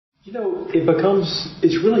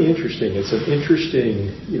It's really interesting. It's an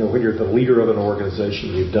interesting, when you're the leader of an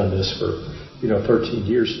organization, you've done this for, 13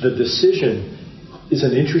 years. The decision is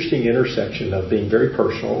an interesting intersection of being very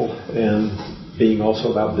personal and being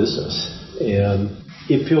also about business. And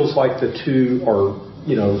it feels like the two are,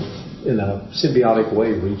 in a symbiotic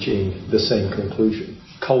way, reaching the same conclusion.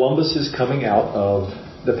 Columbus is coming out of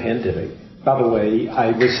the pandemic. By the way,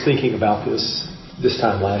 I was thinking about this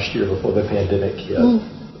time last year before the pandemic hit,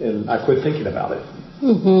 and I quit thinking about it.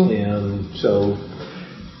 Mm-hmm. And so,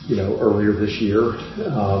 earlier this year,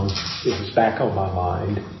 it was back on my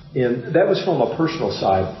mind. And that was from a personal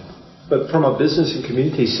side. But from a business and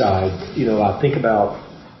community side, I think about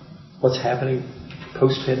what's happening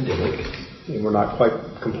post-pandemic. And we're not quite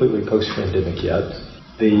completely post-pandemic yet.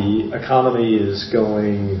 The economy is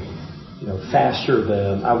going, faster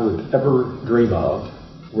than I would ever dream of.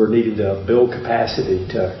 We're needing to build capacity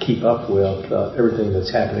to keep up with everything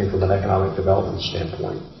that's happening from an economic development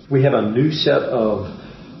standpoint. We have a new set of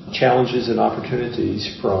challenges and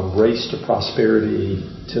opportunities, from race to prosperity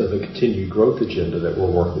to the continued growth agenda that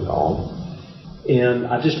we're working on. And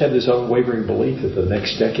I just have this unwavering belief that the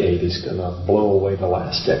next decade is going to blow away the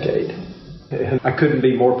last decade. And I couldn't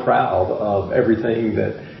be more proud of everything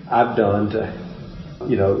that I've done to,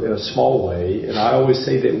 in a small way. And I always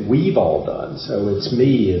say that we've all done. So it's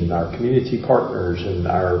me and our community partners and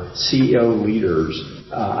our CEO leaders,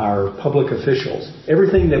 our public officials,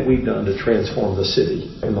 everything that we've done to transform the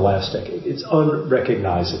city in the last decade. It's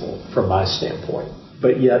unrecognizable from my standpoint.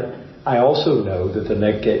 But yet, I also know that the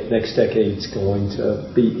next decade is going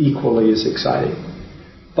to be equally as exciting.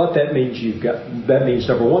 But that means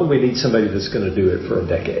number one, we need somebody that's going to do it for a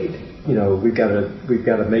decade. We've got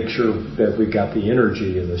to make sure that we've got the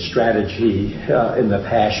energy and the strategy and the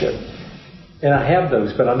passion. And I have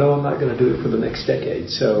those, but I know I'm not going to do it for the next decade.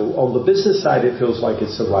 So on the business side, it feels like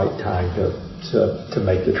it's the right time to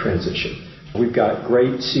make the transition. We've got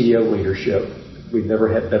great CEO leadership. We've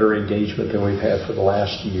never had better engagement than we've had for the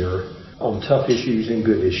last year on tough issues and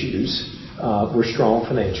good issues. We're strong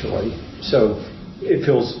financially. So it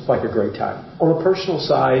feels like a great time. On a personal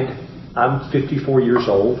side, I'm 54 years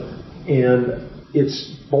old, and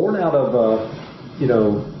it's born out of,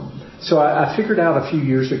 so I figured out a few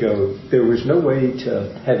years ago there was no way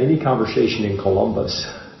to have any conversation in Columbus,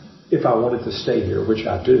 if I wanted to stay here, which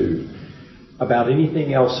I do, about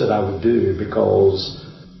anything else that I would do, because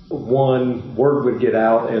one, word would get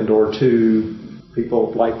out, and or two,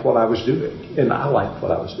 people liked what I was doing, and I liked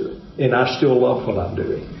what I was doing, and I still love what I'm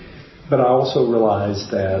doing. But I also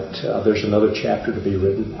realized that there's another chapter to be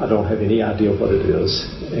written. I don't have any idea what it is,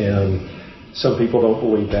 and some people don't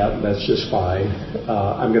believe that, and that's just fine.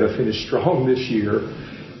 I'm going to finish strong this year.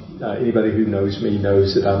 Anybody who knows me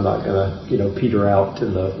knows that I'm not going to, peter out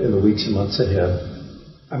in the weeks and months ahead.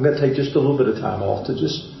 I'm going to take just a little bit of time off to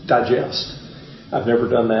just digest. I've never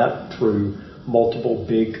done that through multiple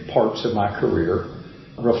big parts of my career.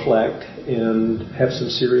 Reflect and have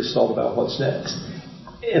some serious thought about what's next.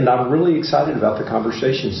 And I'm really excited about the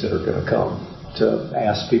conversations that are going to come, to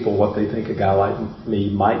ask people what they think a guy like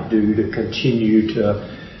me might do to continue to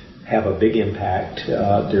have a big impact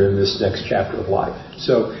during this next chapter of life.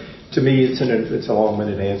 So to me, it's a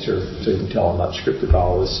long-winded answer, so you can tell I'm not scripted by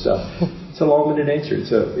all this stuff. It's a long-winded answer.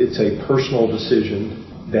 It's a personal decision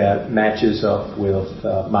that matches up with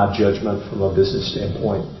my judgment from a business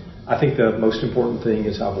standpoint. I think the most important thing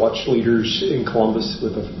is I've watched leaders in Columbus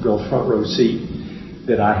with a real front row seat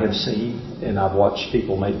that I have seen, and I've watched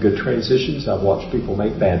people make good transitions. I've watched people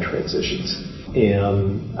make bad transitions.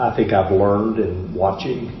 And I think I've learned in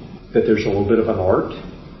watching that there's a little bit of an art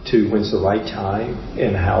to when's the right time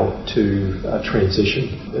and how to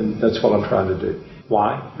transition. And that's what I'm trying to do.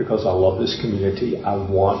 Why? Because I love this community. I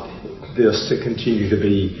want this to continue to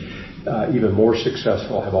be even more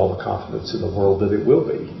successful. I have all the confidence in the world that it will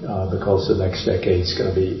be, because the next decade is going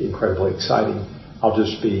to be incredibly exciting. I'll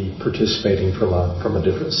just be participating from a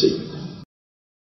different seat.